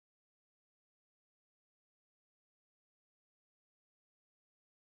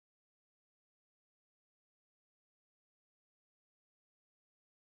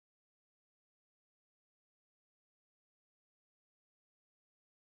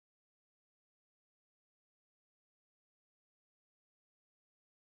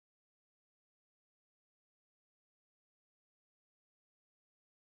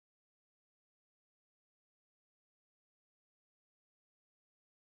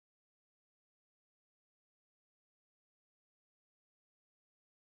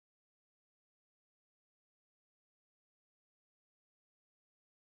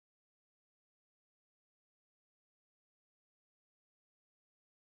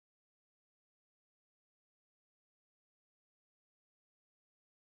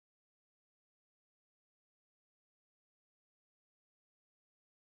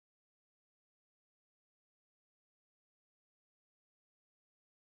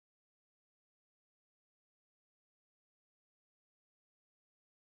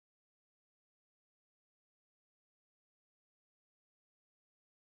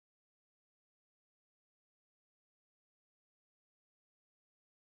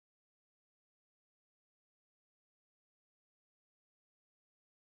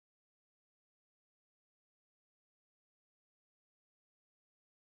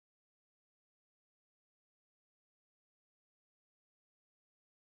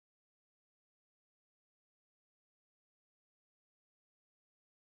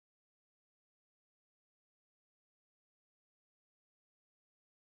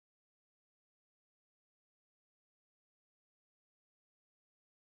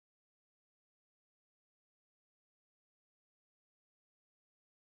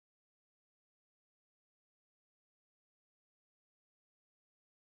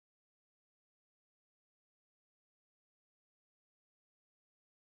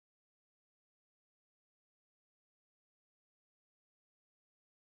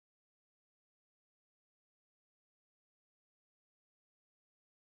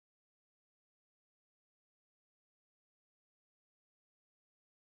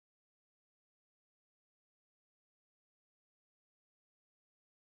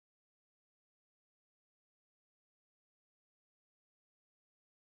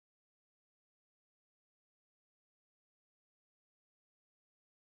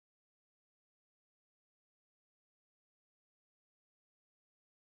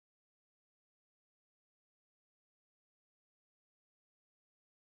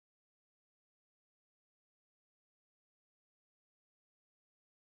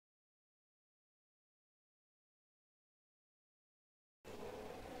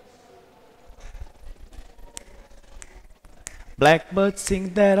Blackbirds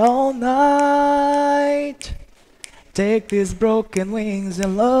sing that all night. Take these broken wings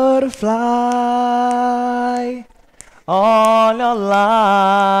and learn to fly. All your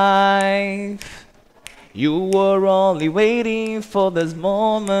life, you were only waiting for this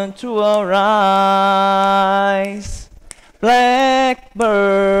moment to arise.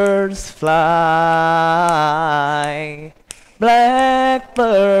 Blackbirds fly. Blackbirds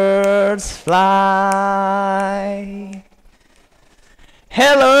fly.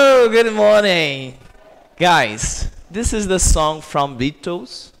 Hello, good morning. Guys, this is the song from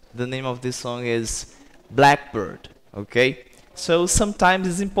Beatles. The name of this song is Blackbird, okay? So sometimes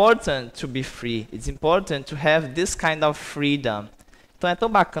it's important to be free. It's important to have this kind of freedom. Então é tão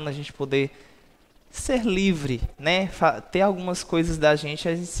bacana a gente poder ser livre, né? Ter algumas coisas da gente,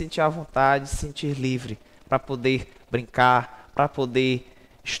 a gente sentir à vontade, se sentir livre para poder brincar, para poder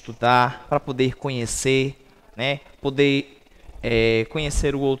estudar, para poder conhecer, né? Poder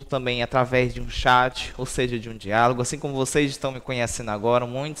conhecer o outro também através de um chat, ou seja, de um diálogo, assim como vocês estão me conhecendo agora,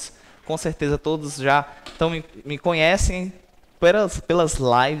 muitos, com certeza todos já me conhecem pelas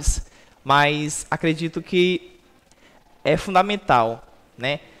lives, mas acredito que é fundamental,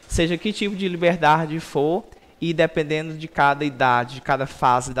 né? Seja que tipo de liberdade for e dependendo de cada idade, de cada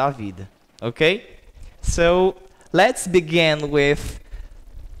fase da vida, ok? So, let's begin with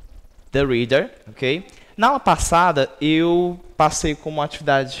the reader, ok? Na aula passada, eu passei como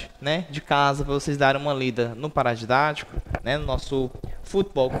atividade, né, de casa para vocês darem uma lida no paradidático, né, no nosso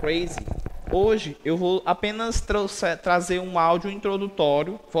Football Crazy. Hoje eu vou apenas trazer um áudio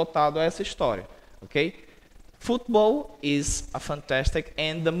introdutório voltado a essa história, ok? Football is a fantastic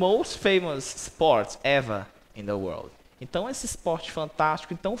and the most famous sport ever in the world. Então esse esporte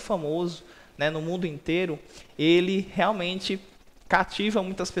fantástico e tão famoso, né, no mundo inteiro, ele realmente cativa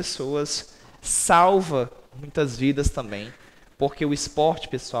muitas pessoas, salva muitas vidas também, porque o esporte,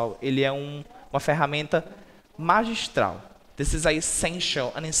 pessoal, ele é uma ferramenta magistral. This is an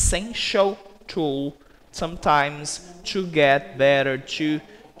essential tool sometimes to get better, to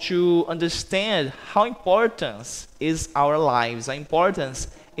understand how important is our lives, how important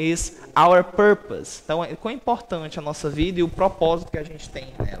is our purpose. Então, quão importante a nossa vida e o propósito que a gente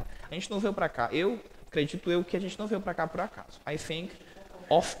tem nela. A gente não veio para cá, acredito que a gente não veio para cá por acaso. I think,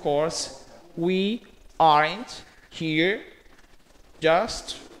 of course, we aren't here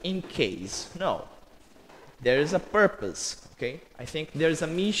just in case. No, there is a purpose. Okay, I think there is a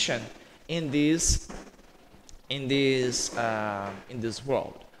mission in this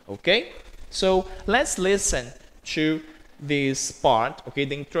world. Okay, so let's listen to this part. Okay,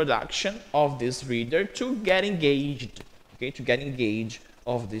 the introduction of this reader to get engaged. Okay, to get engaged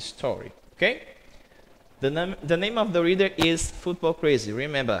of this story. Okay, the name of the reader is Football Crazy.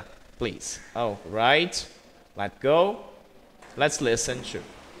 Remember, please. All right, let's go. Let's listen to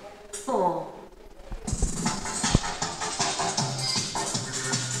 4.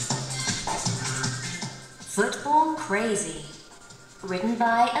 Football Crazy, written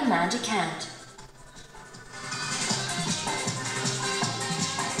by Amanda Kant.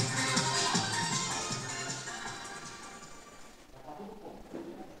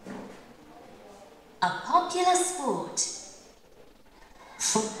 A popular sport.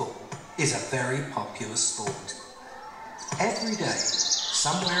 Football is a very popular sport. Every day,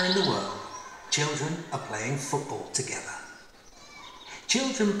 somewhere in the world, children are playing football together.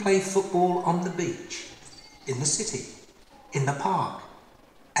 Children play football on the beach, in the city, in the park,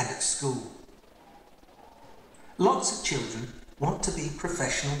 and at school. Lots of children want to be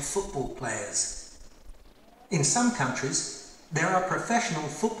professional football players. In some countries, there are professional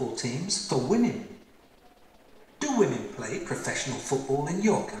football teams for women. Do women play professional football in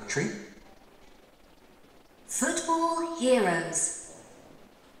your country? Football heroes.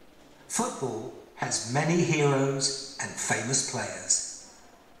 Football has many heroes and famous players.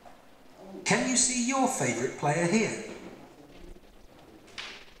 Can you see your favourite player here?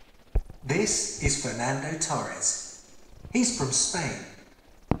 This is Fernando Torres. He's from Spain.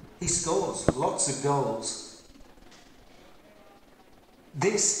 He scores lots of goals.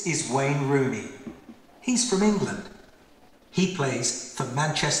 This is Wayne Rooney. He's from England. He plays for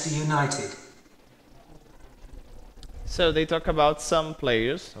Manchester United. So they talk about some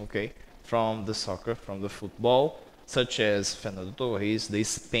players, okay, from the soccer, from the football, such as Fernando Torres, the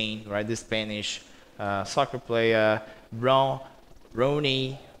Spanish soccer player,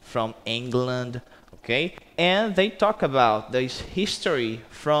 Rooney from England, okay, and they talk about the history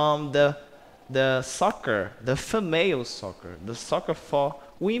from the soccer, the female soccer, the soccer for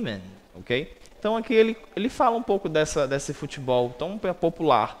women, okay. Então aqui ele fala um pouco desse futebol tão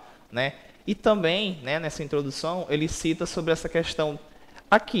popular, né? E também, né, nessa introdução, ele cita sobre essa questão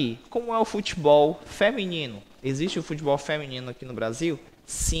aqui, como é o futebol feminino? Existe o futebol feminino aqui no Brasil?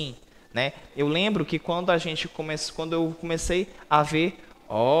 Sim, né? Eu lembro que quando eu comecei a ver,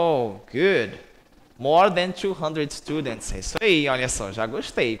 oh, good, more than 200 students. É isso aí, olha só, já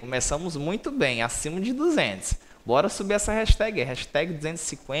gostei. Começamos muito bem, acima de 200. Bora subir essa hashtag, hashtag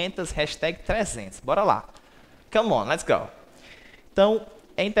 250, hashtag 300. Bora lá. Come on, let's go. Então,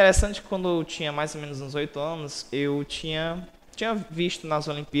 é interessante que quando eu tinha mais ou menos uns 8 anos, eu tinha visto nas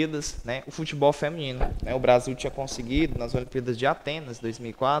Olimpíadas, né, o futebol feminino. Né, o Brasil tinha conseguido, nas Olimpíadas de Atenas,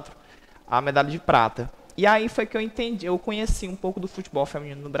 2004, a medalha de prata. E aí foi que eu conheci um pouco do futebol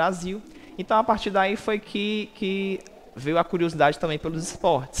feminino no Brasil. Então, a partir daí foi que veio a curiosidade também pelos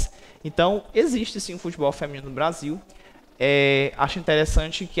esportes. Então, existe sim um futebol feminino no Brasil. Acho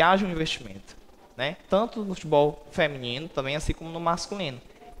interessante que haja um investimento, né, tanto no futebol feminino, também assim como no masculino.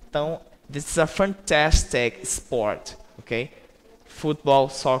 Então, this is a fantastic sport, okay? Football,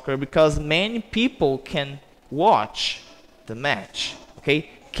 soccer, because many people can watch the match, okay?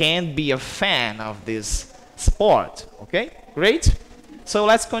 Can be a fan of this sport, okay? Great. So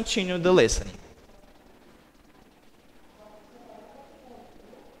let's continue the listening.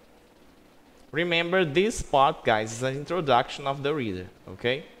 Remember, this part, guys, is an introduction of the reader,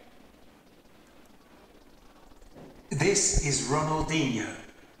 okay? This is Ronaldinho.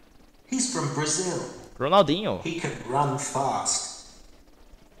 He's from Brazil. Ronaldinho. He can run fast.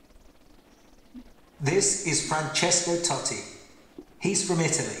 This is Francesco Totti. He's from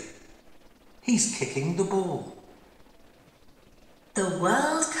Italy. He's kicking the ball. The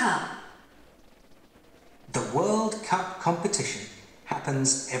World Cup. The World Cup competition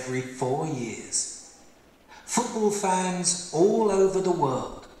happens every 4 years. Football fans all over the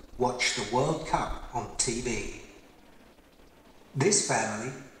world watch the World Cup on TV. This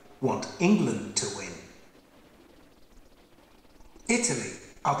family want England to win. Italy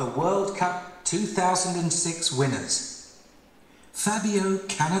are the World Cup 2006 winners. Fabio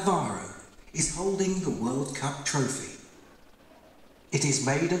Cannavaro is holding the World Cup trophy. It is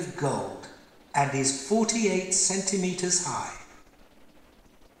made of gold and is 48 centimeters high.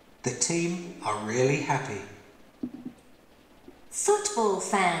 The team are really happy. Football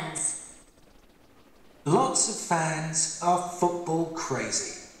fans. Lots of fans are football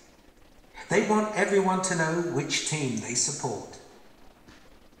crazy. They want everyone to know which team they support.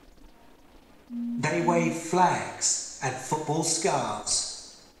 They wave flags and football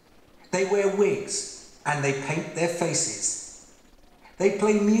scarves. They wear wigs and they paint their faces. They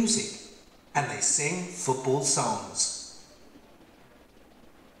play music and they sing football songs.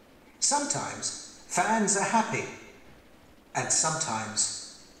 Sometimes fans are happy and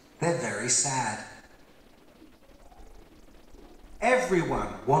sometimes they're very sad. Everyone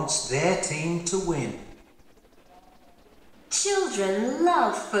wants their team to win. Children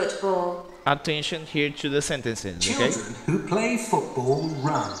love football. Attention here to the sentences, okay? Children who play football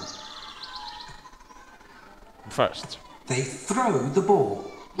run. First, They throw the ball.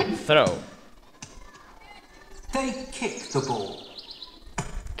 throw, They kick the ball.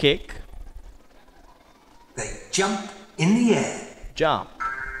 kick, They jump in the air. jump.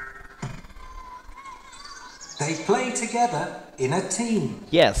 They play together in a team.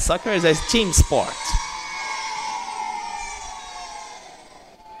 Yes, soccer is a team sport.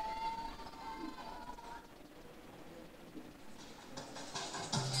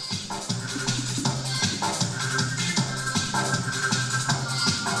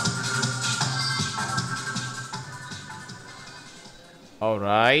 All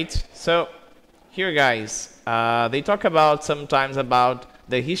right. So here, guys, they talk about sometimes about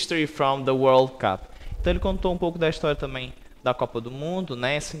the history from the World Cup. Então ele contou um pouco da história também da Copa do Mundo,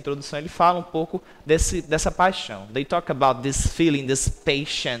 né? Essa introdução ele fala um pouco dessa paixão. They talk about this feeling, this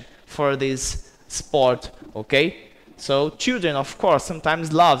passion for this sport, okay? So children, of course, sometimes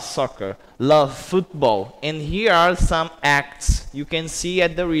love soccer, love football, and here are some acts you can see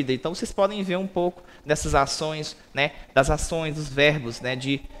at the reader. Então vocês podem ver um pouco dessas ações, né? Das ações, dos verbos, né?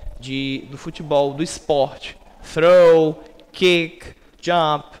 Do futebol, do esporte. Throw, kick,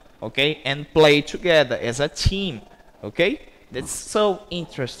 jump, okay, and play together as a team, okay? That's so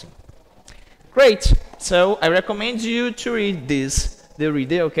interesting. Great. So I recommend you to read the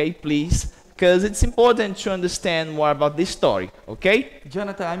reader, okay, please, because it's important to understand more about this story, okay?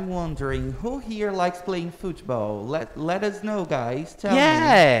 Jonathan, I'm wondering, who here likes playing football? Let us know, guys. Tell me.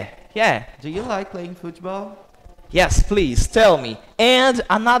 Yeah. Do you like playing football? Yes, please tell me. And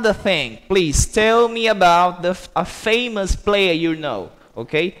another thing, please tell me about a famous player you know,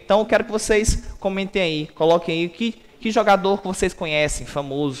 ok? Então eu quero que vocês comentem aí, coloquem aí que jogador que vocês conhecem,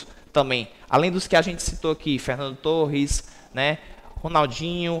 famoso, também. Além dos que a gente citou aqui, Fernando Torres, né,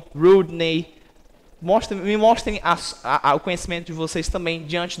 Ronaldinho, Rodney. Me mostrem o conhecimento de vocês também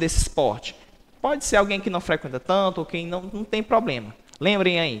diante desse esporte. Pode ser alguém que não frequenta tanto ou quem não tem problema.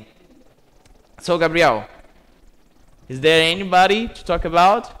 Lembrem aí. So, Gabriel, is there anybody to talk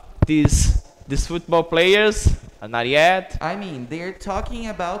about these football players? Not yet. I mean, they're talking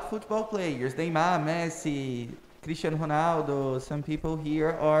about football players. Neymar, Messi, Cristiano Ronaldo. Some people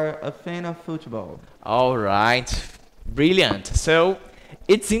here are a fan of football. All right, brilliant. So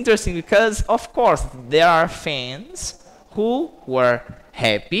it's interesting because, of course, there are fans who were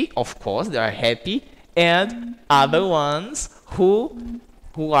happy. Of course, they are happy, and other ones who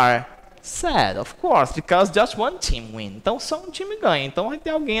are sad, of course, because just one team win. Então só um time ganha. Então vai ter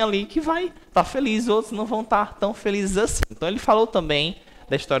alguém ali que vai estar feliz, outros não vão estar tão felizes assim. Então ele falou também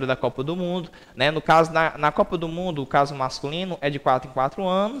da história da Copa do Mundo, né? No caso na Copa do Mundo, o caso masculino é de 4 em 4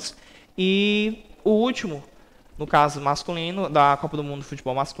 anos e o último, no caso masculino, da Copa do Mundo de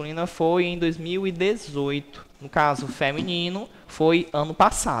futebol masculino foi em 2018. No caso feminino foi ano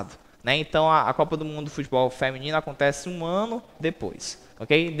passado, né? Então a Copa do Mundo de futebol feminino acontece um ano depois.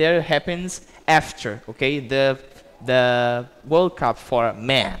 Okay, there happens after, okay, the World Cup for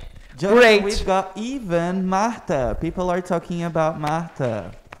men. Great. We've got even Marta. People are talking about Marta.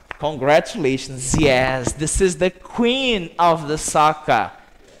 Congratulations. Yes, this is the queen of the soccer.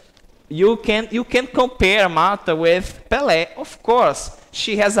 You can compare Marta with Pelé, of course.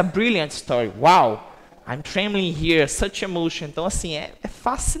 She has a brilliant story. Wow. I'm trembling here, such emotion. Então, assim, é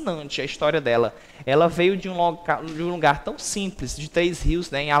fascinante a história dela. Ela veio de um lugar tão simples, de Três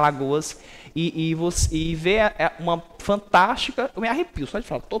Rios, né, em Alagoas, e ver uma fantástica... Eu me arrepio, só de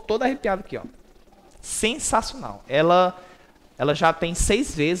falar, tô todo arrepiado aqui, ó. Sensacional. Ela já tem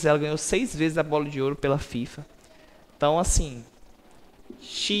 6 vezes, ela ganhou 6 vezes a bola de ouro pela FIFA. Então, assim,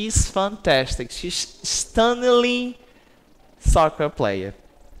 she's fantastic. She's stunningly soccer player.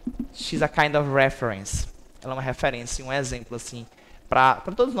 She's a kind of reference. Ela é uma referência, um exemplo assim para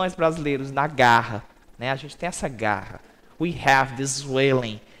todos nós brasileiros da garra, né? A gente tem essa garra. We have this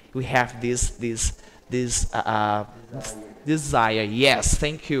willing, we have this desire. Yes,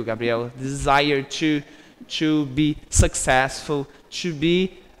 thank you, Gabriel. Desire to be successful, to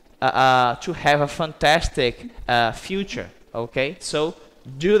have a fantastic future. Okay, so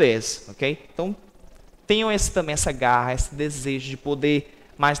do this. Okay, então tenham também essa garra, esse desejo de poder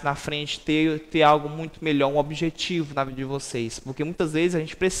mais na frente ter algo muito melhor, um objetivo na vida de vocês, porque muitas vezes a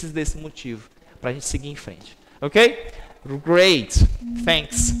gente precisa desse motivo para a gente seguir em frente. Okay? Great.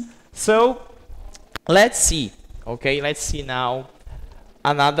 Thanks. So, let's see. Okay, let's see now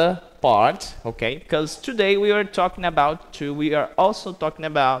another part. Okay, because today we are also talking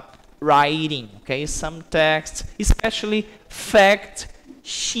about writing. Okay, some text, especially fact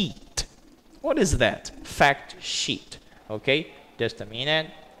sheet. What is that? Fact sheet. Okay. Just a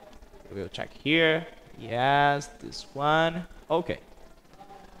minute. We'll check here. Yes, this one. Okay.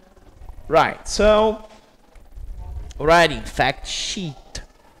 Right. So, writing fact sheet.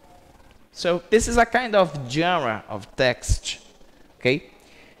 So this is a kind of genre of text, okay,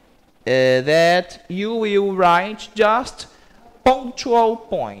 that you will write just punctual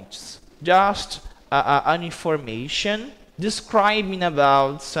points, just an information describing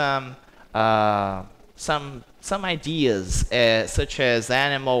about some ideas, such as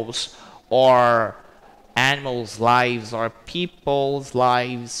animals lives or people's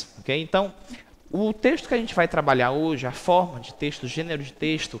lives, ok? Então, o texto que a gente vai trabalhar hoje, a forma de texto, o gênero de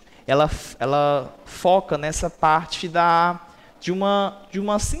texto, ela foca nessa parte de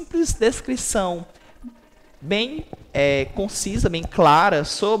uma simples descrição bem concisa, bem clara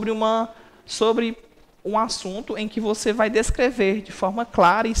sobre um assunto em que você vai descrever de forma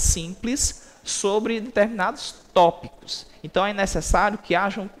clara e simples sobre determinados tópicos. Então é necessário que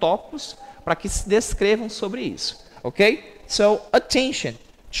hajam tópicos para que se descrevam sobre isso. Ok? So, attention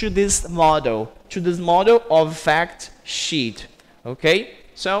to this model of fact sheet. Okay?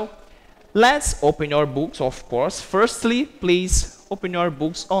 So, let's open your books, of course. Firstly, please open your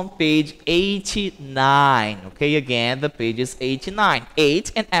books on page 89. Okay, again, the page is 89.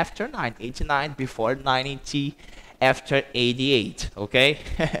 8 and after 9. 89 before 90. After 88, okay?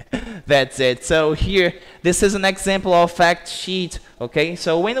 That's it. So here, this is an example of fact sheet, okay?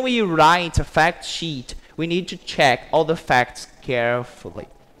 So when we write a fact sheet, we need to check all the facts carefully.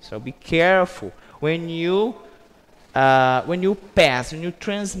 So be careful when you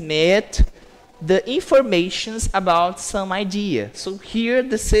transmit the informations about some idea. So here,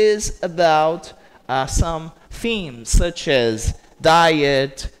 this is about some themes such as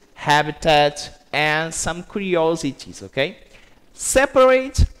diet, habitat, and some curiosities, okay?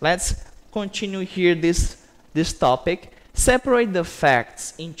 separate, let's continue here this topic. Separate the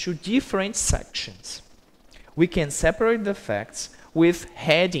facts into different sections. We can separate the facts with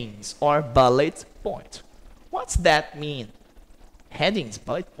headings or bullet point. What's that mean? Headings,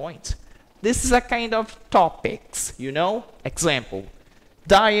 bullet point. This is a kind of topics, you know? Example,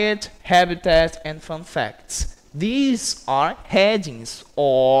 diet, habitat, and fun facts. These are headings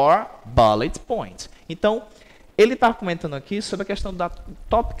or bullet points. Então, ele está comentando aqui sobre a questão da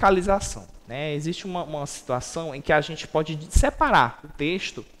topicalização. Né? Existe uma situação em que a gente pode separar o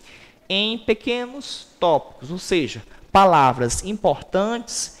texto em pequenos tópicos, ou seja, palavras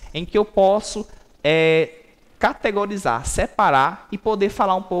importantes em que eu posso categorizar, separar e poder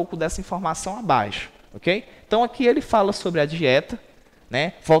falar um pouco dessa informação abaixo. Okay? Então, aqui ele fala sobre a dieta,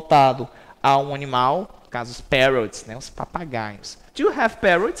 né? Voltado a um animal, no caso os parrots, né? Os papagaios. Do you have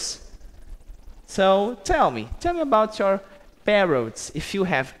parrots? So tell me about your parrots. If you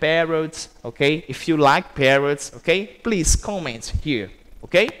have parrots, okay? If you like parrots, okay? Please comment here,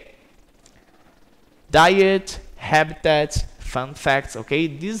 okay? Diet, habitat, fun facts, okay?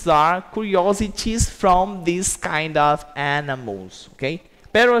 These are curiosities from these kind of animals, okay?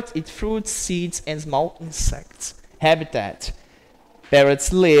 Parrots eat fruits, seeds, and small insects. Habitat.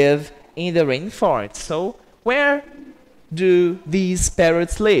 Parrots live in the rainforest. So where do these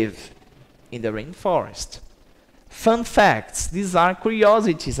parrots live? In the rainforest. Fun facts. These are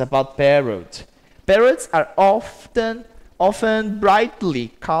curiosities about parrots. Parrots are often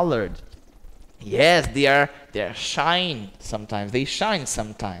brightly colored. Yes, they shine sometimes. They shine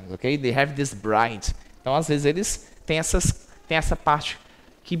sometimes, okay? They have this bright. Então, às vezes eles têm essa parte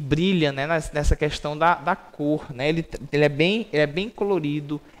que brilha, né, nessa questão da cor, né? Ele é bem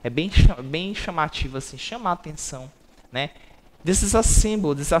colorido, é bem chamativo, assim, chama a atenção, né? This is a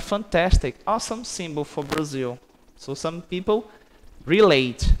symbol. This is a fantastic, awesome symbol for Brazil. So some people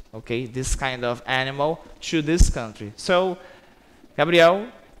relate, okay, this kind of animal to this country. So, Gabriel,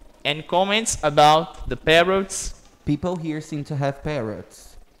 any comments about the parrots? People here seem to have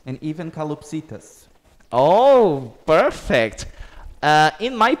parrots and even calopsitas. Oh, perfect.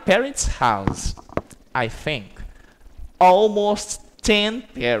 In my parents' house, I think, almost 10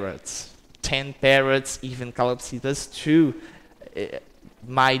 parrots. 10 parrots, even calopsitas too.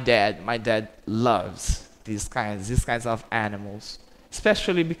 My dad loves these kinds of animals,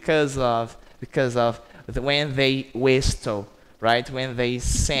 especially because of when they whistle, right? When they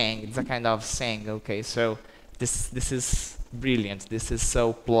sing, it's a kind of sing. Okay, so this is brilliant. This is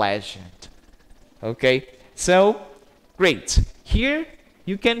so pleasant. Okay, so great. Here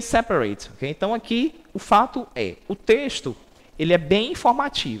you can separate. Okay, então aqui o fato é, o texto ele é bem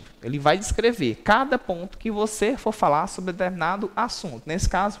informativo. Ele vai descrever cada ponto que você for falar sobre determinado assunto. Nesse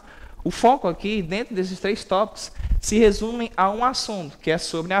caso, o foco aqui, dentro desses 3 tópicos, se resume a um assunto, que é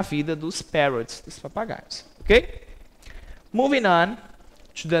sobre a vida dos parrots, dos papagaios. Ok? Moving on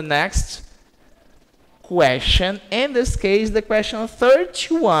to the next question. In this case, the question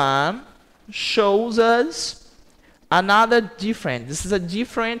 31 shows us another different. This is a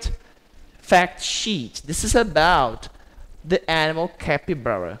different fact sheet. This is about the animal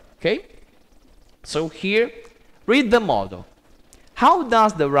capybara. Okay? So here, read the model. How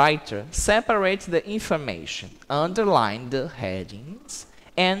does the writer separate the information? Underline the headings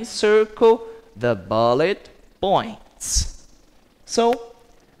and circle the bullet points. So,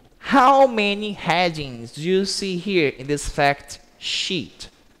 how many headings do you see here in this fact sheet?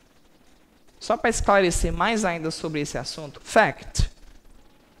 Só para esclarecer mais ainda sobre esse assunto, fact.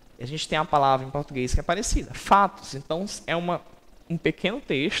 A gente tem uma palavra em português que é parecida, fatos. Então, é um pequeno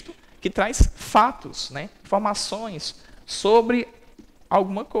texto que traz fatos, né? Informações sobre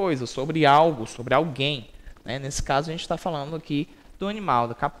alguma coisa, sobre algo, sobre alguém. Né? Nesse caso, a gente está falando aqui do animal,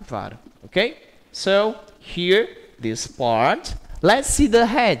 da capivara. Ok? So, here, this part. Let's see the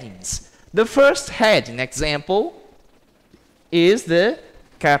headings. The first heading example is the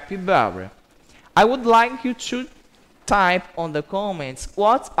capybara. I would like you to type on the comments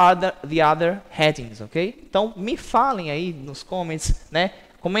what are the other headings, ok? Então, me falem aí nos comments, né?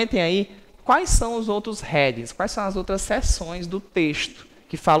 Comentem aí quais são os outros headings, quais são as outras seções do texto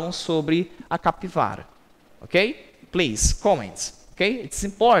que falam sobre a capivara, ok? Please, comments, ok? It's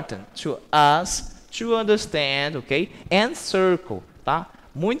important to us to understand, ok? And circle, tá?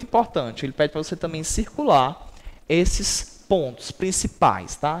 Muito importante, ele pede para você também circular esses pontos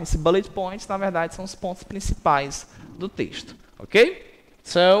principais, tá? Esses bullet points, na verdade, são os pontos principais do texto, ok?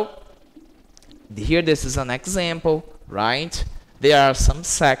 So, here this is an example, right? There are some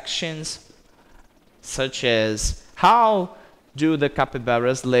sections, such as how do the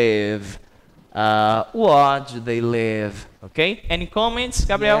capybaras live? What do they live? Okay? Any comments,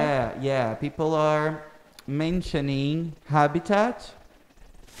 Gabriel? Yeah. People are mentioning habitat.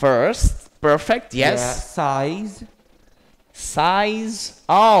 First, perfect. Yeah, Yes. size. Size.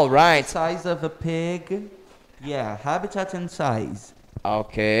 All right. Size of a pig. Yeah, habitat and size.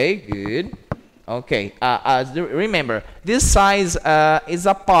 Okay, good. Okay. Remember, this size is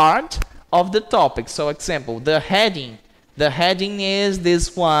a part of the topic. So, example, the heading. The heading is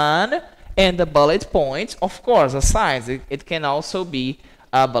this one, and the bullet point, of course, a size. It can also be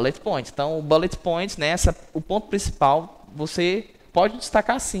a bullet point. Então, o bullet point, né, o ponto principal, você pode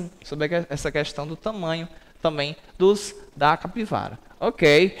destacar sim sobre essa questão do tamanho também da capivara.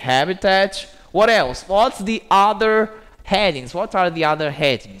 Ok, habitat. What else? What's the other headings? What are the other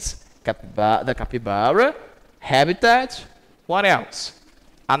headings? The capybara, habitat. What else?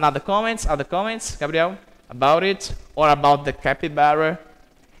 Other comments, Gabriel, about it or about the capybara?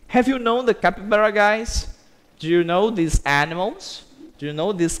 Have you known the capybara, guys? Do you know these animals? Do you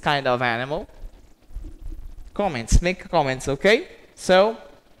know this kind of animal? Comments, make comments, okay? So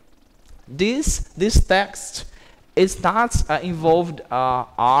this text is not involved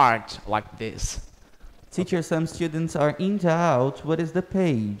art like this. Teacher, some students are in doubt. What is the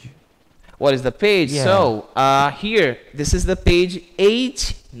page? What is the page? Yeah. So here, this is the page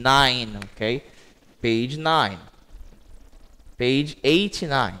 89, okay? Page 9. Page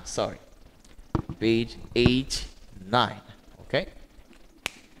 89, sorry. Page 89, okay?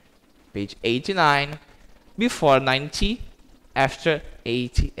 Page 89, before 90, after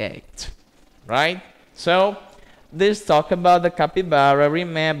 88, right? So, let's talk about the capybara.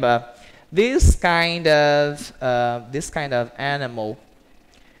 Remember, this kind of animal,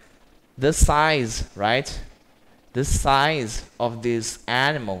 the size, right? The size of this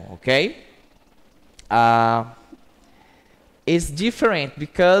animal, okay? Is different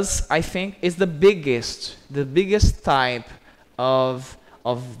because I think it's the biggest type of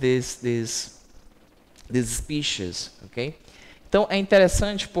this species, ok? Então é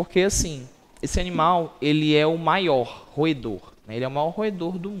interessante porque assim esse animal ele é o maior roedor, né? Ele é o maior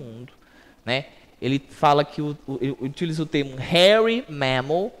roedor do mundo, né? Ele fala que ele utiliza o termo hairy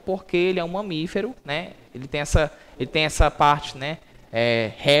mammal porque ele é um mamífero, né? Ele tem essa parte, né?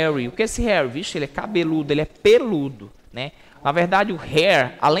 Hairy. O que é esse hairy? Vixe, ele é cabeludo, ele é peludo, né? Na verdade, o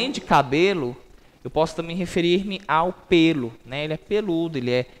hair, além de cabelo, eu posso também referir-me ao pelo, né? Ele é peludo,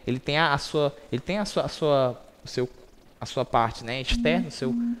 ele tem a sua parte, né, externa,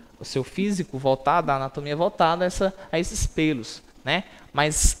 o seu físico voltado, a anatomia voltada a esses pelos, né?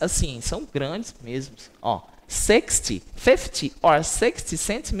 Mas assim, são grandes mesmo, ó, 50 or 60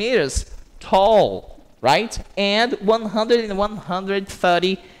 centimeters tall, right? And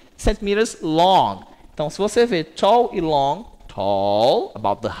 130 centimeters long. Então, se você vê tall e long, tall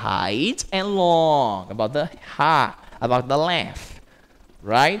about the height and long about the length,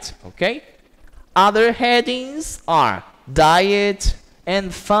 right? Okay. Other headings are diet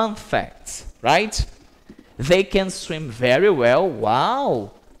and fun facts, right? They can swim very well.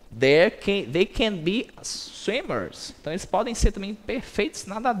 Wow, they can be swimmers. Então eles podem ser também perfeitos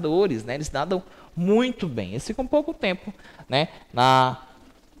nadadores, né? Eles nadam muito bem. Eles ficam pouco tempo, né, na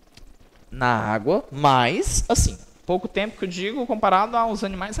água, mas assim, pouco tempo que eu digo comparado aos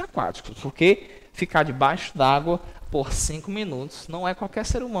animais aquáticos, porque ficar debaixo d'água por 5 minutos não é qualquer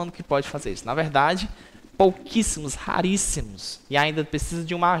ser humano que pode fazer isso. Na verdade, pouquíssimos, raríssimos, e ainda precisa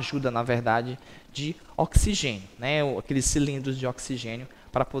de uma ajuda, na verdade, de oxigênio, né? Aqueles cilindros de oxigênio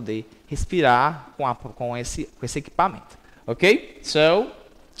para poder respirar com esse equipamento. Ok? So,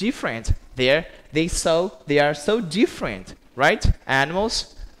 different. They are so different, right?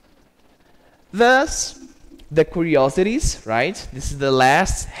 Animals. Thus, the curiosities, right? This is the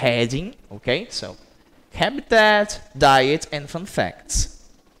last heading, okay? So, habitat, diet, and fun facts.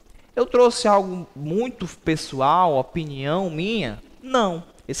 Eu trouxe algo muito pessoal, opinião minha? Não.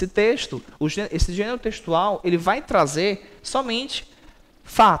 Esse texto, esse gênero textual, ele vai trazer somente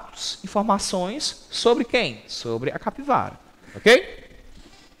fatos, informações sobre quem? Sobre a capivara, ok?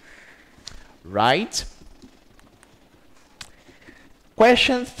 Right?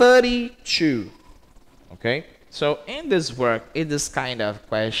 Question 32. Okay? So in this work, in this kind of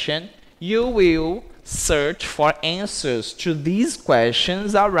question, you will search for answers to these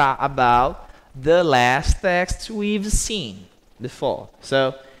questions about the last text we've seen before.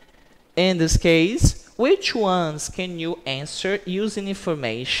 So in this case, which ones can you answer using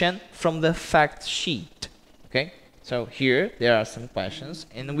information from the fact sheet? Okay? So here there are some questions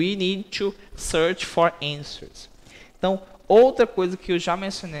and we need to search for answers. Então, outra coisa que eu já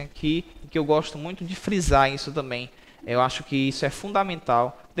mencionei aqui, que eu gosto muito de frisar isso também Eu acho que isso é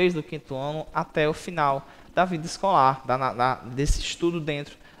fundamental desde o quinto ano até o final da vida escolar, desse estudo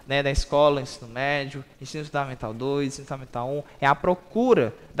dentro, né, da escola, ensino médio, ensino fundamental 2, ensino fundamental 1, é a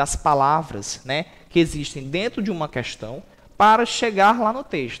procura das palavras, né, que existem dentro de uma questão para chegar lá no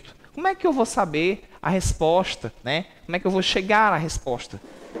texto. Como é que eu vou saber a resposta, né? Como é que eu vou chegar à resposta?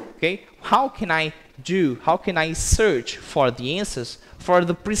 Okay? How can I search for the answers for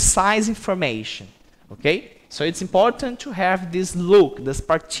the precise information? Okay? So it's important to have this look, this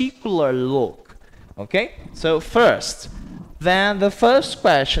particular look. Okay? So first, then the first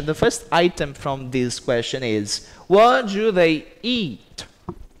question, the first item from this question is, what do they eat?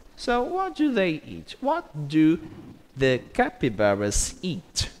 So what do they eat? What do the capybaras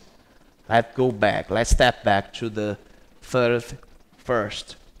eat? Let's go back. Let's step back to the first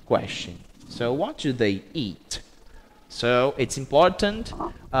question. So what do they eat? So it's important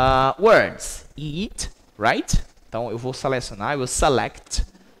words. Eat, right? Então eu vou selecionar, I will select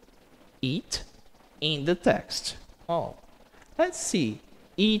eat in the text. Oh, let's see.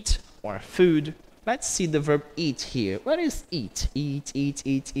 Eat or food. Let's see the verb eat here. What is eat? Eat, eat,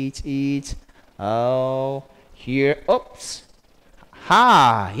 eat, eat, eat. Oh, here. Oops.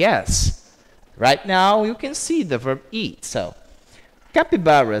 Ha, yes. Right now you can see the verb eat. So,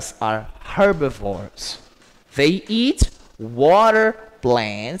 capybaras are herbivores. They eat water,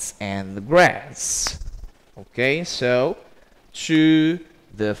 plants, and grass. Okay, so to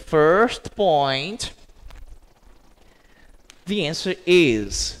the first point, the answer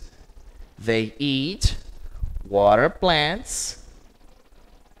is they eat water plants.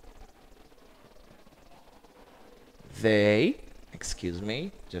 Excuse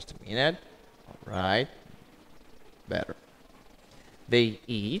me, just a minute. All right, better. They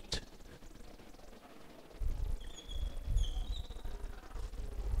eat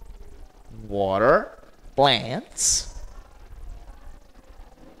water plants,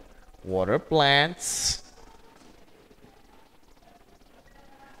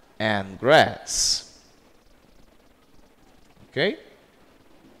 and grass. Okay?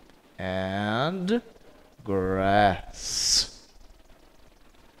 And grass.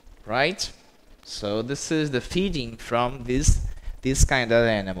 Right? So this is the feeding from this kind of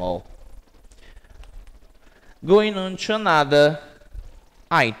animal. Going on to another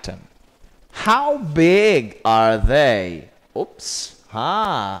item. How big are they? Oops.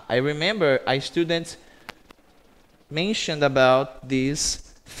 I remember a student mentioned about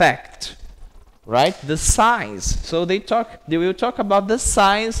this fact, right? The size. So they will talk about the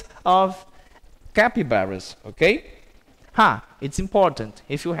size of capybaras, okay? It's important.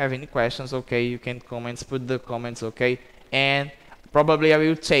 If you have any questions, okay, you can put the comments, okay? And probably I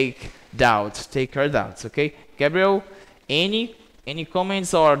will take your doubts, okay? Gabriel, any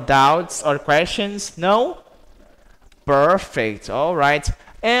comments or doubts or questions? No? Perfect. All right.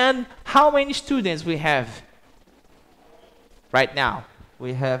 And how many students we have right now?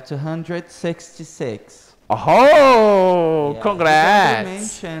 We have 266. Oh, yeah. Congrats.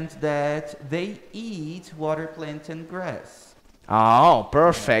 You mentioned that they eat water, plant, and grass. Oh,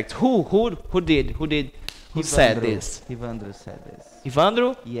 perfect. Who said this? Ivandro said this.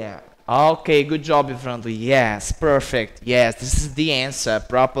 Ivandro? Yeah. Okay, good job, Ivandro. Yes, perfect. Yes, this is the answer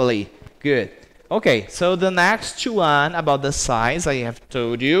properly. Good. Okay, so the next one about the size I have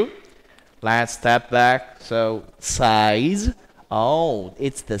told you. Let's step back. So, size. Oh,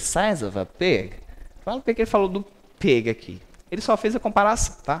 it's the size of a pig. Fala porque ele falou do pig aqui. Ele só fez a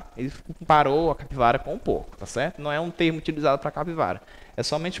comparação, tá? Ele comparou a capivara com o porco, tá certo? Não é um termo utilizado para capivara. É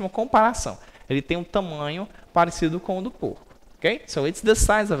somente uma comparação. Ele tem um tamanho parecido com o do porco. Okay? So it's the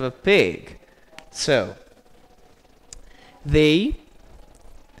size of a pig. So they're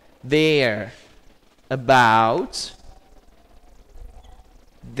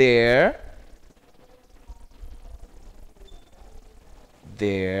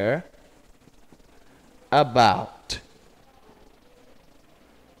about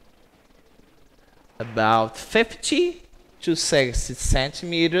about 50 to 60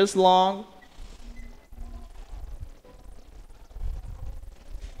 centimeters long.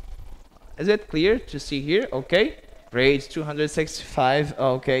 Is it clear to see here? Okay. Grade 265.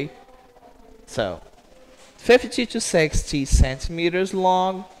 Okay. So 50 to 60 centimeters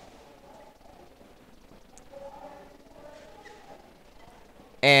long.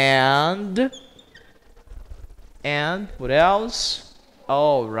 And what else?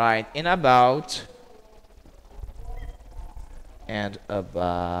 All right. And about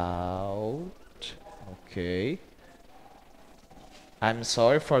okay. I'm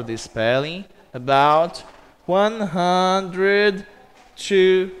sorry for the spelling. About 100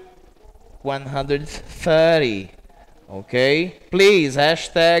 to 130 Okay, please,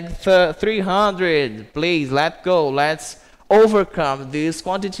 hashtag 300. Please, let go. Let's overcome this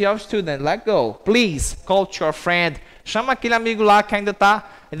quantity of students. Let go. Please, call to your friend. Chama aquele amigo lá que ainda tá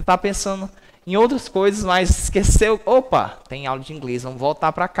pensando em outras coisas, mas esqueceu. Opa, tem aula de inglês. Vamos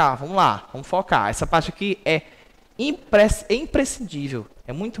voltar para cá. Vamos lá, vamos focar. Essa parte aqui é imprescindível.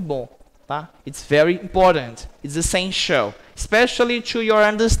 É muito bom, tá? It's very important. It's essential, especially to your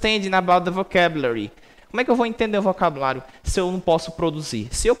understanding about the vocabulary. Como é que eu vou entender o vocabulário se eu não posso produzir?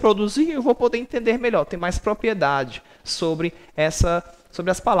 Se eu produzir, eu vou poder entender melhor, ter mais propriedade sobre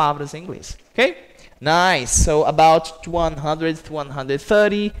as palavras em inglês. Ok? Nice. So about 100 to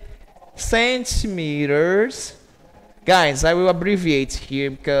 130 centimeters. Guys, I will abbreviate here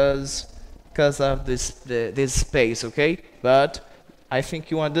because of this space, okay? But I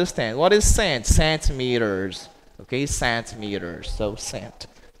think you understand. What is cent? Centimeters. Okay, centimeters. So cent.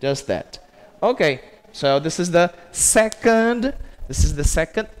 Just that. Okay. So this is the second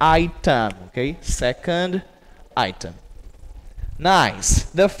item, okay? Second item. Nice.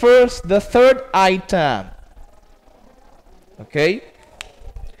 The third item. Ok?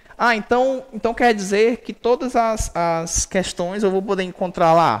 Então quer dizer que todas as questões eu vou poder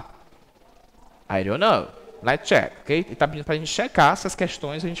encontrar lá? I don't know. Let's check, ok? Ele está pedindo para a gente checar essas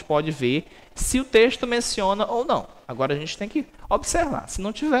questões, a gente pode ver se o texto menciona ou não. Agora a gente tem que observar. Se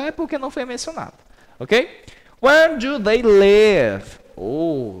não tiver, é porque não foi mencionado. Okay? Where do they live?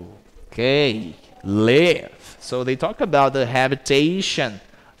 Oh, okay, live. So they talk about the habitation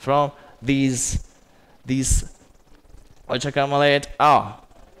from these what you call it? Oh,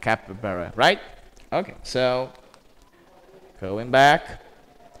 capybara, right? Okay, so going back.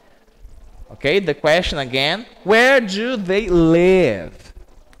 Okay, the question again. Where do they live?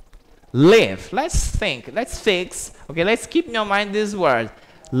 Live. Let's think. Let's fix. Okay, let's keep in your mind this word.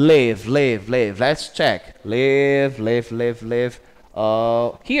 Live, live, live. Let's check. Live, live, live, live.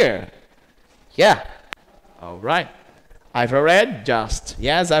 Here. Yeah. All right. I've already I've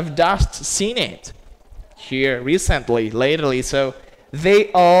just seen it here recently, lately. So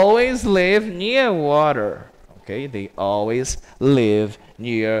they always live near water. Okay, they always live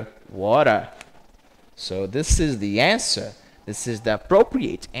near water. So this is the answer. This is the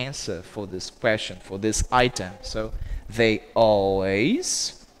appropriate answer for this question, for this item. So they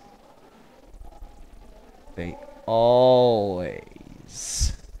always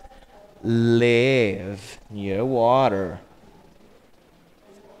live near water.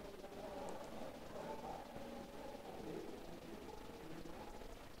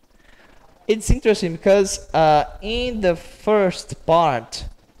 It's interesting because in the first part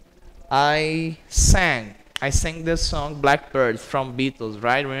I sang the song Blackbird from Beatles,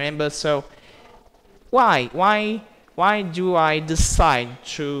 right? Remember? So why do I decide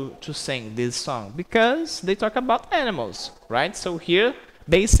to sing this song? Because they talk about animals, right? So here,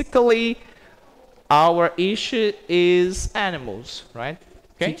 basically, our issue is animals, right?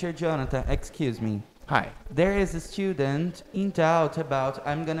 Okay? Teacher Jonathan, excuse me. Hi. There is a student in doubt about.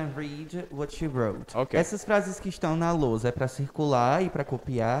 I'm gonna read what she wrote. Okay. Essas frases que estão na lousa é para circular e para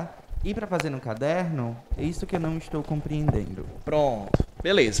copiar e para fazer no caderno? É isso que eu não estou compreendendo. Pronto.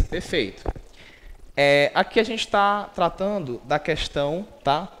 Beleza, perfeito. Aqui a gente está tratando da questão,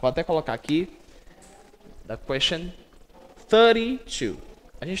 tá? Vou até colocar aqui, da question 32.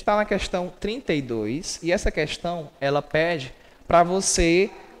 A gente está na questão 32 e essa questão, ela pede para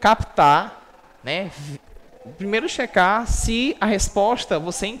você captar, né? Primeiro checar se a resposta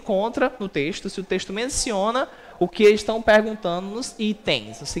você encontra no texto, se o texto menciona o que eles estão perguntando nos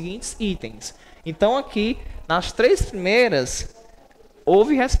itens, os seguintes itens. Então aqui, nas três primeiras,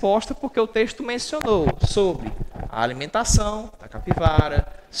 houve resposta porque o texto mencionou sobre a alimentação da capivara,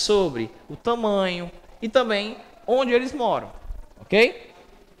 sobre o tamanho e também onde eles moram, ok?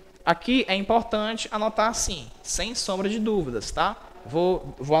 Aqui é importante anotar assim, sem sombra de dúvidas, tá?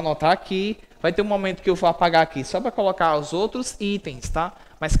 Vou anotar aqui, vai ter um momento que eu vou apagar aqui só para colocar os outros itens, tá?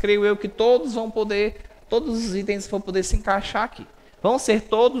 Mas creio eu que todos os itens vão poder se encaixar aqui. Vão ser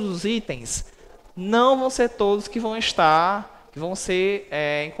todos os itens? Não vão ser todos que vão ser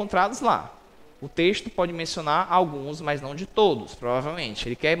encontrados lá. O texto pode mencionar alguns, mas não de todos, provavelmente.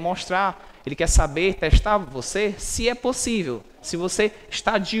 Ele quer mostrar, ele quer saber, testar você se é possível, se você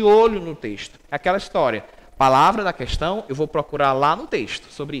está de olho no texto. É aquela história. Palavra da questão, eu vou procurar lá no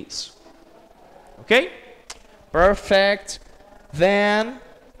texto sobre isso. Ok? Perfect. Then,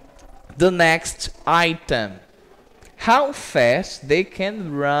 the next item. How fast they can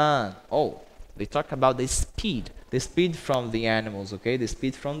run. Oh, they talk about the speed. The speed from the animals, okay? The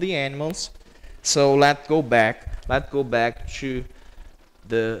speed from the animals. So let's go back. Let's go back to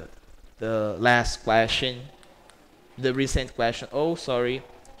the last question. the recent question. Oh, sorry,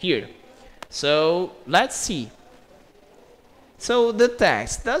 here. So let's see. So the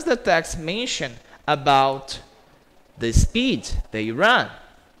text, does the text mention about the speed they run?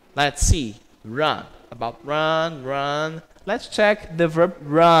 Let's see. Run, about run, run. Let's check the verb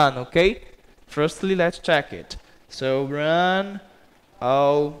run, okay? Firstly, let's check it. So run.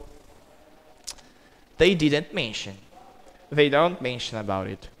 Oh, they didn't mention. They don't mention about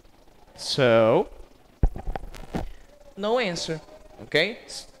it. So no answer, okay?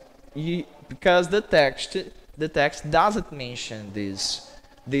 Because the text doesn't mention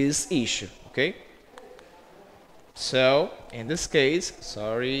this issue, okay? So in this case,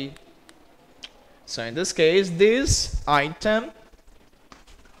 sorry. So in this case, this item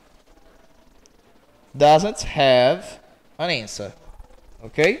doesn't have an answer,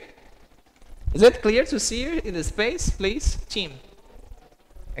 okay? Is it clear to see here in the space, please, team?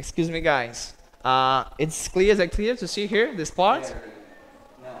 Excuse me, guys. It's clear. Is it clear to see here this part?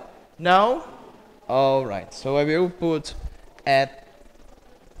 No. No? All right. So I will put at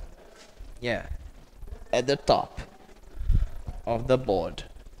the top of the board,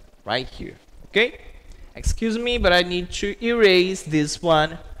 right here. Okay? Excuse me, but I need to erase this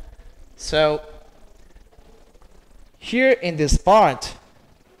one. So here in this part,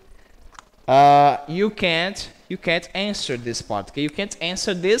 you can't answer this part. Okay, you can't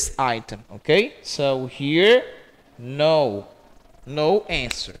answer this item. Okay, so here, no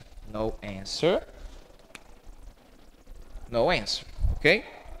answer, no answer. Okay,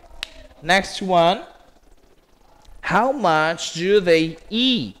 next one. How much do they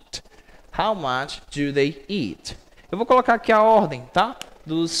eat? How much do they eat? Eu vou colocar aqui a ordem, tá?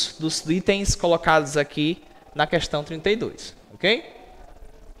 Dos itens colocados aqui na questão 32, ok?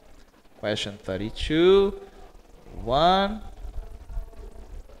 Question 32, 1,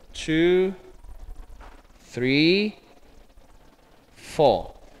 2, 3,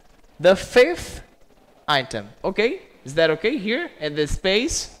 4. The fifth item, okay? Is that okay here at the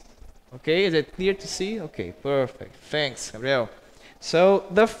space? Okay, is it clear to see? Okay, perfect. Thanks, Gabriel. So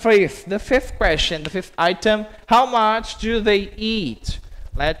the fifth question, the fifth item, how much do they eat?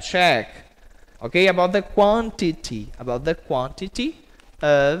 Let's check. Okay, about the quantity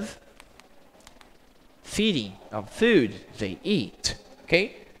of feeding, of food they eat.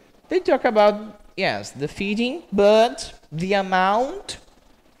 Okay, they talk about, yes, the feeding, but the amount,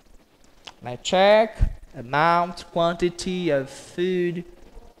 let's check, amount, quantity of food,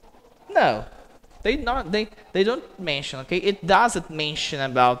 no, they don't mention, okay? It doesn't mention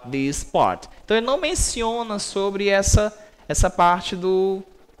about this part. Então ele não menciona sobre essa parte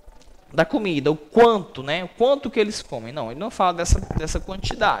da comida, o quanto, né? O quanto que eles comem. Não, ele não fala dessa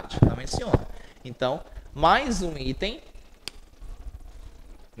quantidade, não menciona. Então, mais um item,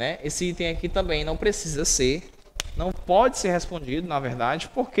 né? Esse item aqui também não pode ser respondido, na verdade,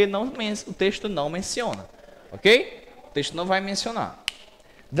 porque o texto não menciona, ok? O texto não vai mencionar.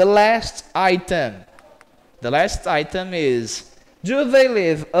 The last item is, do they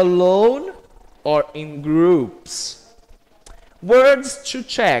live alone or in groups? Words to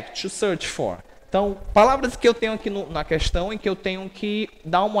check, to search for. Então, palavras que eu tenho aqui na questão e que eu tenho que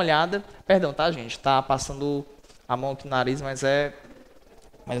dar uma olhada. Perdão, tá, gente? Tá passando a mão aqui no nariz, mas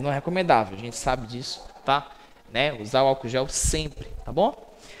não é recomendável. A gente sabe disso, tá? Né? Usar o álcool gel sempre, tá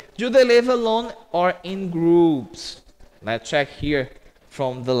bom? Do they live alone or in groups? Let's check here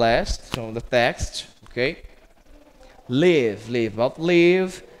from the text, okay? Live, about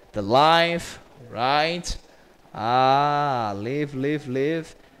live, the life, right?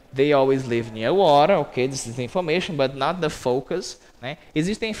 Live. They always live near water, okay? This is the information, but not the focus, né?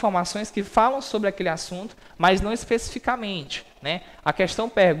 Existem informações que falam sobre aquele assunto, mas não especificamente, né? A questão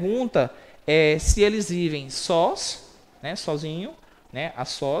pergunta se eles vivem sós, né? Sozinho, né? A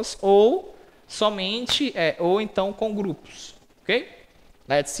sós, ou somente, ou então com grupos, ok?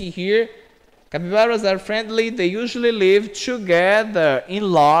 Let's see here. Capybaras are friendly. They usually live together in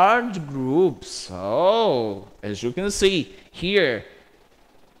large groups. Oh, as you can see here.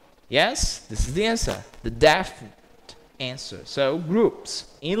 Yes, this is the answer. The definite answer. So groups,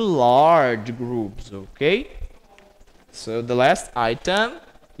 in large groups, okay? So the last item,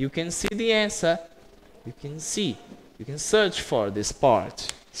 you can see the answer. You can search for this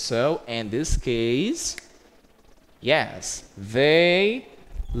part. So in this case, yes, they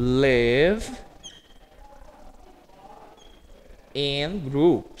live in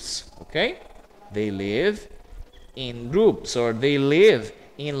groups, okay? They live in groups, or they live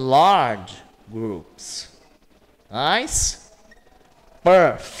in large groups. Nice?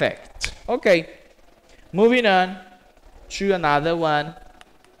 Perfect. Okay, moving on to another one.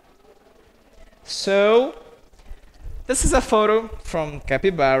 So this is a photo from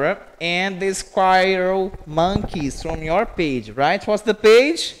capybara and the squirrel monkeys from your page, right? What's the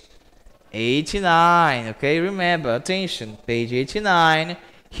page? 89, okay? Remember, attention, page 89.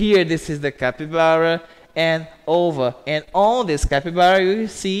 Here, this is the capybara, and over and on this capybara,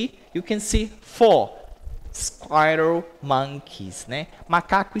 you can see 4 squirrel monkeys, né?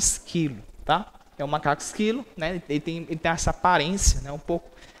 Macaco esquilo, tá? É um macaco esquilo, né? Ele tem essa aparência, né? Um pouco,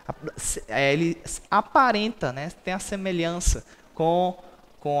 ele aparenta, né? Tem a semelhança com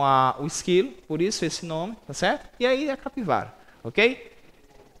o esquilo, por isso esse nome, tá certo? E aí a capivara, ok?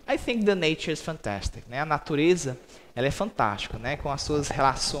 I think the nature is fantastic, né? A natureza, ela é fantástica, né? Com as suas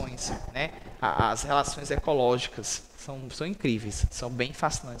relações, né? As relações ecológicas são incríveis, são bem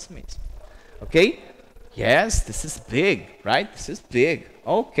fascinantes mesmo, ok? Yes, this is big, right? This is big,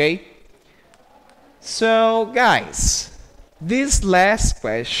 okay. So, guys, this last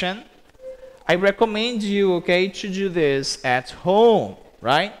question, I recommend you, okay, to do this at home,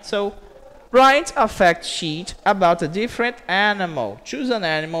 right? So, write a fact sheet about a different animal. Choose an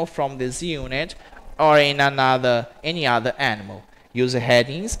animal from this unit or any other animal. Use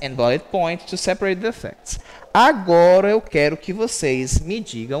headings and bullet points to separate the facts. Agora eu quero que vocês me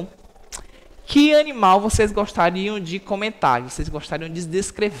digam que animal vocês gostariam de comentar, vocês gostariam de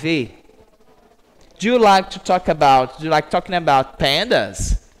descrever. Do you like talking about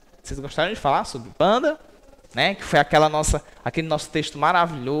pandas? Vocês gostariam de falar sobre panda? Né? Que foi aquele nosso texto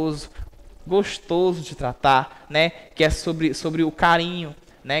maravilhoso, gostoso de tratar, né? Que é sobre o carinho,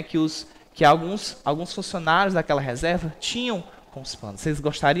 né? Que alguns funcionários daquela reserva tinham com os pandas. Vocês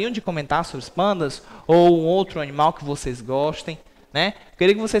gostariam de comentar sobre os pandas ou um outro animal que vocês gostem, né?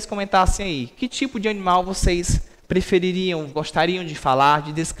 Queria que vocês comentassem aí. Que tipo de animal vocês prefeririam, gostariam de falar,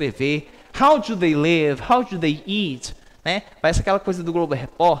 de descrever? How do they live? How do they eat? Né? Parece aquela coisa do Globo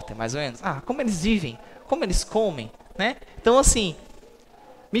Repórter, mais ou menos. Como eles vivem, como eles comem, né? Então, assim,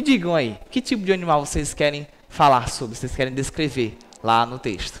 me digam aí, que tipo de animal vocês querem falar sobre, vocês querem descrever lá no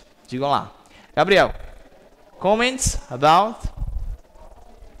texto? Digam lá. Gabriel, comments about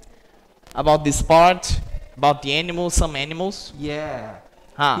this part, about the animals, some animals? Yeah.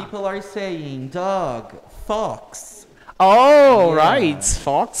 People are saying dog, fox. Oh, Yeah. right,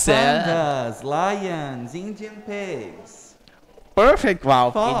 fox. Pandas, lions, Indian pigs. Perfect.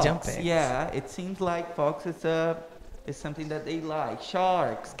 Wow, Fox, Indian pigs. yeah, it seems like fox is something that they like.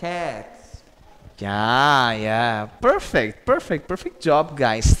 Sharks, cats. Yeah. Perfect job,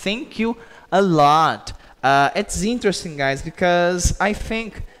 guys. Thank you a lot. It's interesting, guys, because I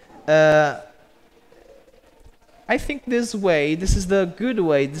think this is the good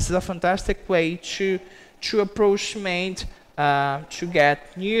way. This is a fantastic way to approach mate, to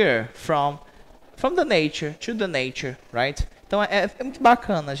get near from the nature to the nature, right? Então é muito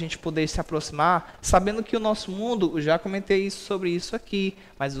bacana a gente poder se aproximar, sabendo que o nosso mundo, eu já comentei sobre isso aqui,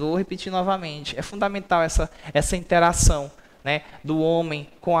 mas vou repetir novamente, é fundamental essa interação, né, do homem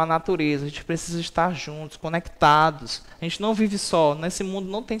com a natureza. A gente precisa estar juntos, conectados. A gente não vive só, nesse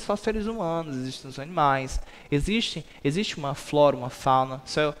mundo não tem só seres humanos, existem os animais, existe uma flora, uma fauna.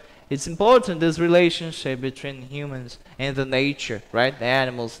 So it's important, this relationship between humans and the nature, right? The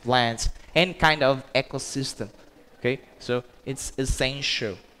animals, plants, any kind of ecosystem. Okay, so it's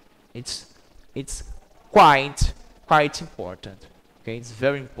essential. It's quite important. Okay, it's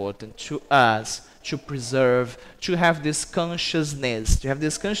very important to us to preserve, to have this consciousness,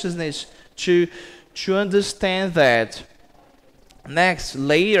 to understand that next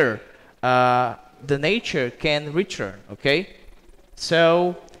later the nature can return. Okay,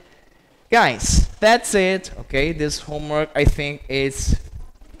 so guys, that's it. Okay, this homework I think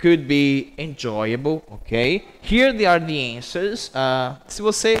could be enjoyable, okay? Here are the answers. Se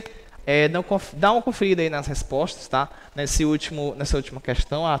você dá uma conferida aí nas respostas, tá? Nessa última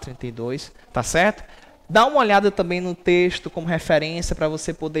questão, a 32, tá certo? Dá uma olhada também no texto como referência para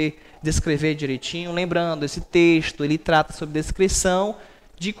você poder descrever direitinho. Lembrando, esse texto ele trata sobre descrição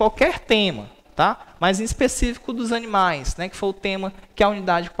de qualquer tema, tá? Mas em específico dos animais, né? Que foi o tema que a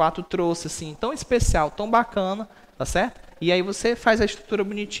unidade 4 trouxe, assim, tão especial, tão bacana, tá certo? E aí você faz a estrutura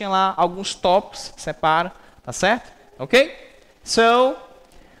bonitinha lá, alguns tópicos, separa, tá certo? Ok? So,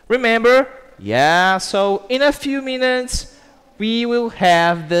 remember, so in a few minutes, we will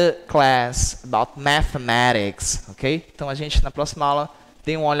have the class about mathematics, ok? Então a gente na próxima aula,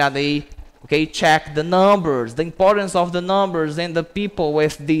 dê uma olhada aí, ok? Check the numbers, the importance of the numbers and the people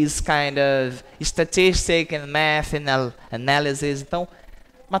with this kind of statistic and math and analysis. Então,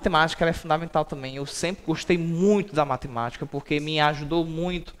 matemática ela é fundamental também. Eu sempre gostei muito da matemática porque me ajudou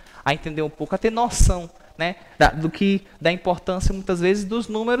muito a entender um pouco, a ter noção, né, da importância muitas vezes dos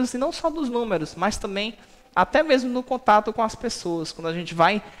números e não só dos números, mas também até mesmo no contato com as pessoas, quando a gente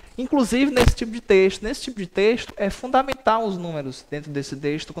vai, inclusive nesse tipo de texto. Nesse tipo de texto é fundamental os números dentro desse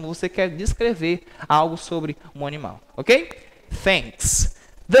texto quando você quer descrever algo sobre um animal, ok? Thanks.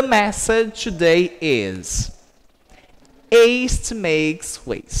 The message today is: haste makes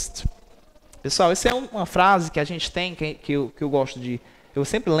waste. Pessoal, essa é uma frase que a gente tem, que eu gosto de... Eu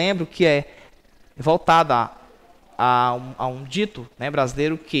sempre lembro que é voltada a um dito, né,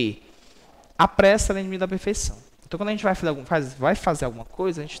 brasileiro, que a pressa é inimigo da perfeição. Então, quando a gente vai fazer alguma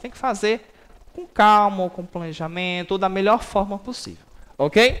coisa, a gente tem que fazer com calma, com planejamento, ou da melhor forma possível.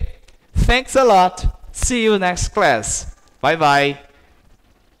 Ok? Thanks a lot. See you next class. Bye bye.